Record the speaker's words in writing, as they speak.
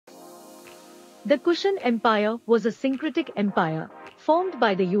The Kushan Empire was a syncretic empire formed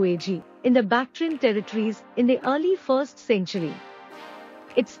by the Yuezhi in the Bactrian territories in the early 1st century.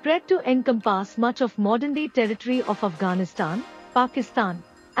 It spread to encompass much of modern-day territory of Afghanistan, Pakistan,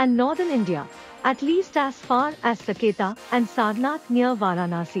 and northern India, at least as far as Saketa and Sarnath near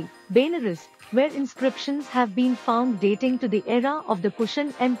Varanasi, Benares, where inscriptions have been found dating to the era of the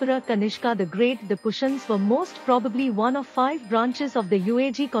Kushan Emperor Kanishka the Great. The Kushans were most probably one of 5 branches of the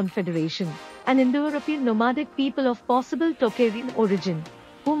Yuezhi Confederation, an Indo-European nomadic people of possible Tocharian origin,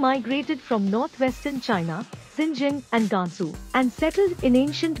 who migrated from northwestern China, Xinjiang and Gansu, and settled in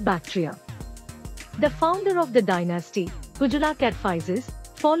ancient Bactria. The founder of the dynasty, Kujula Kadphises,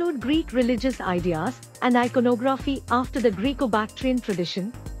 followed Greek religious ideas and iconography after the Greco-Bactrian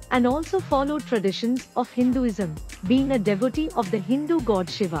tradition, and also followed traditions of Hinduism, being a devotee of the Hindu God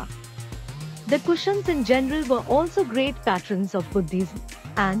Shiva. The Kushans in general were also great patrons of Buddhism,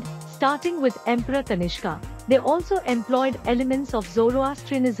 and, starting with Emperor Kanishka, they also employed elements of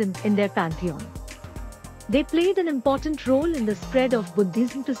Zoroastrianism in their pantheon. They played an important role in the spread of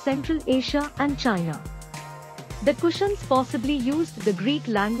Buddhism to Central Asia and China. The Kushans possibly used the Greek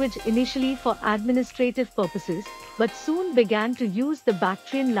language initially for administrative purposes, but soon began to use the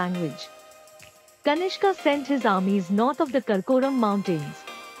Bactrian language. Kanishka sent his armies north of the Karakoram mountains.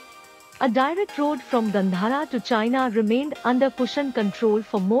 A direct road from Gandhara to China remained under Kushan control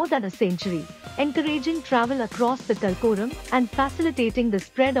for more than a century, encouraging travel across the Karakoram and facilitating the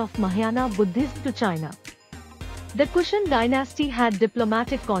spread of Mahayana Buddhism to China. The Kushan dynasty had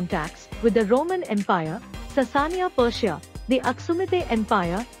diplomatic contacts with the Roman Empire, Sasanian Persia, the Aksumite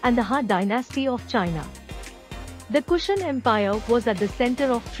Empire, and the Han dynasty of China. The Kushan Empire was at the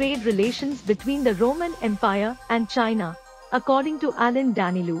center of trade relations between the Roman Empire and China. According to Alain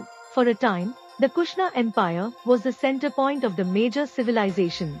Daniélou, for a time, the Kushana Empire was the center point of the major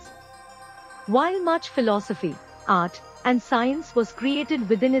civilizations. While much philosophy, art, and science was created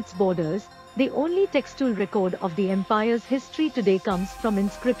within its borders, the only textual record of the empire's history today comes from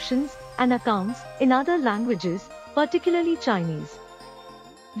inscriptions and accounts in other languages, particularly Chinese.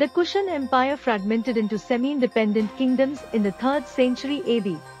 The Kushan Empire fragmented into semi-independent kingdoms in the 3rd century AD,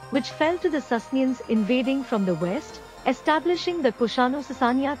 which fell to the Sasanians invading from the west, establishing the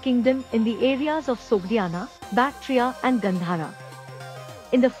Kushano-Sasanian Kingdom in the areas of Sogdiana, Bactria and Gandhara.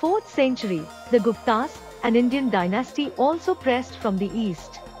 In the 4th century, the Guptas, an Indian dynasty, also pressed from the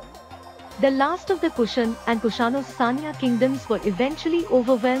east. The last of the Kushan and Kushano-Sasanian kingdoms were eventually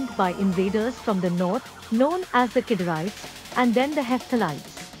overwhelmed by invaders from the north, known as the Kidarites, and then the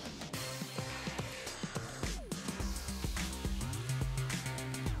Hephthalites.